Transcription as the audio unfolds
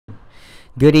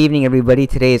Good evening, everybody.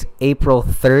 Today is April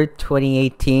 3rd,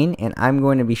 2018, and I'm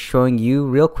going to be showing you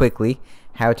real quickly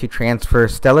how to transfer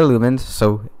Stellar Lumens,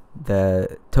 so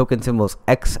the token symbol is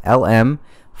XLM,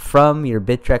 from your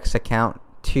Bittrex account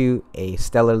to a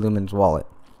Stellar Lumens wallet.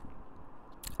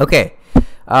 Okay,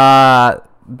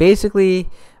 basically,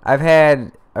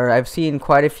 I've seen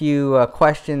quite a few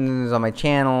questions on my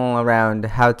channel around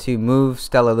how to move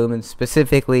Stellar Lumens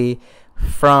specifically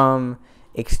from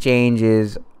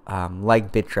exchanges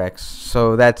like Bittrex.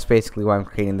 So that's basically why I'm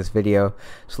creating this video.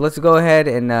 So let's go ahead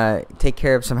and take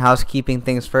care of some housekeeping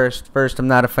things first. I'm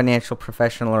not a financial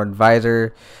professional or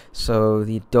advisor, so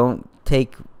you don't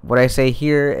take what I say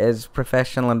here as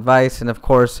professional advice, and of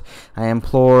course I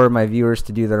implore my viewers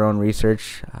to do their own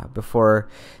research before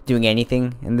doing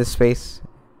anything in this space.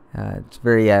 It's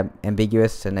very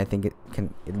ambiguous, and I think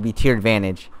it'd be to your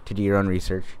advantage to do your own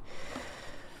research.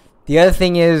 The other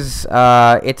thing is,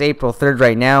 it's April 3rd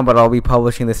right now, but I'll be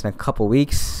publishing this in a couple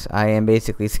weeks. I am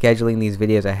basically scheduling these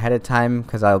videos ahead of time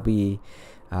because I'll be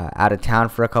out of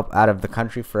town out of the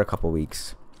country for a couple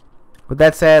weeks. With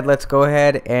that said, let's go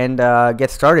ahead and get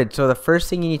started. So the first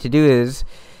thing you need to do is,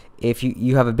 if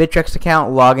you have a Bittrex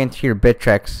account, log into your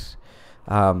Bittrex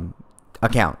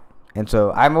account. And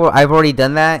so I've already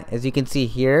done that, as you can see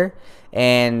here,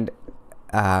 and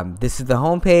this is the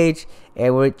home page.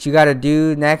 And what you got to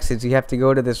do next is you have to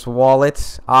go to this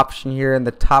wallets option here in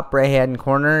the top right hand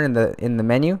corner in the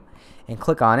menu and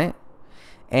click on it.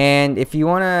 And if you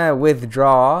want to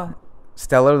withdraw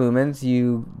Stellar Lumens,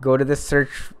 you go to the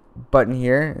search button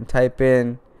here and type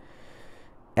in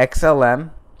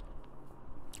XLM,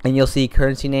 and you'll see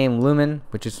currency name Lumen,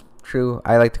 which is true.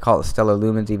 I like to call it Stellar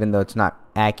Lumens even though it's not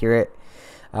accurate,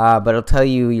 but it'll tell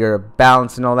you your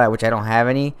balance and all that, which I don't have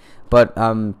any, but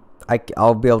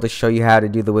I'll be able to show you how to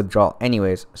do the withdrawal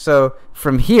anyways. So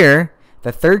from here,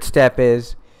 the third step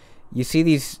is, you see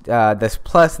these this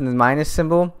plus and the minus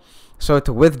symbol. So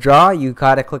to withdraw, you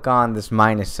gotta click on this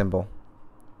minus symbol.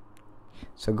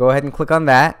 So go ahead and click on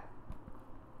that,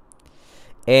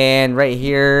 and right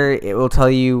here it will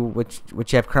tell you which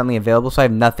you have currently available. So I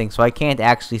have nothing, so I can't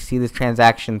actually see this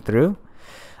transaction through.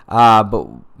 But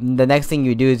the next thing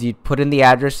you do is you put in the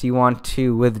address you want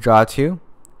to withdraw to,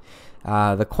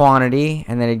 the quantity,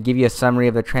 and then it'd give you a summary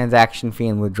of the transaction fee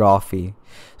and withdrawal fee.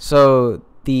 So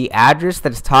the address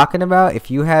that it's talking about, if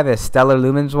you have a Stellar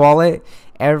Lumens wallet,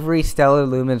 every Stellar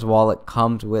Lumens wallet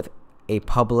comes with a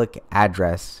public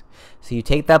address. So you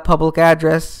take that public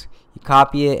address, you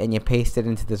copy it, and you paste it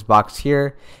into this box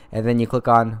here, and then you click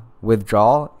on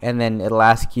withdrawal, and then it'll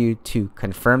ask you to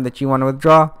confirm that you want to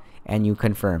withdraw, and you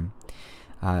confirm.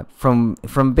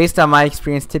 Based on my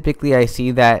experience, typically I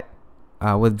see that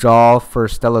withdrawal for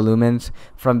Stellar Lumens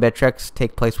from Bittrex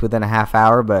take place within a half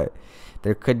hour, but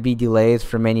there could be delays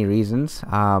for many reasons.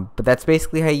 But that's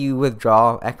basically how you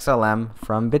withdraw XLM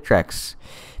from Bittrex.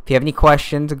 If you have any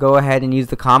questions, go ahead and use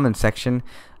the comments section.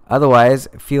 Otherwise,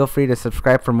 feel free to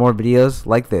subscribe for more videos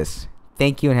like this.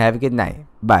 Thank you and have a good night.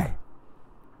 Bye.